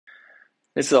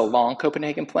This is a long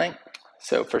Copenhagen plank.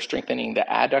 So for strengthening the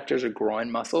adductors or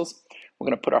groin muscles, we're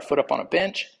going to put our foot up on a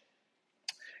bench,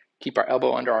 keep our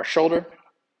elbow under our shoulder.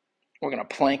 We're going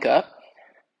to plank up.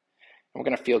 And we're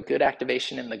going to feel good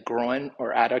activation in the groin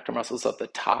or adductor muscles of the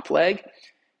top leg. And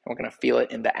we're going to feel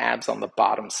it in the abs on the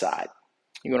bottom side.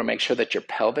 You want to make sure that your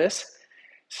pelvis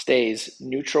stays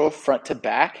neutral front to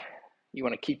back. You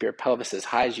want to keep your pelvis as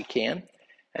high as you can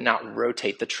and not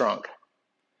rotate the trunk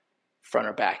front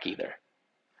or back either.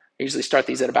 I usually start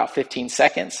these at about 15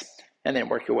 seconds and then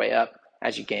work your way up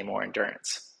as you gain more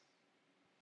endurance.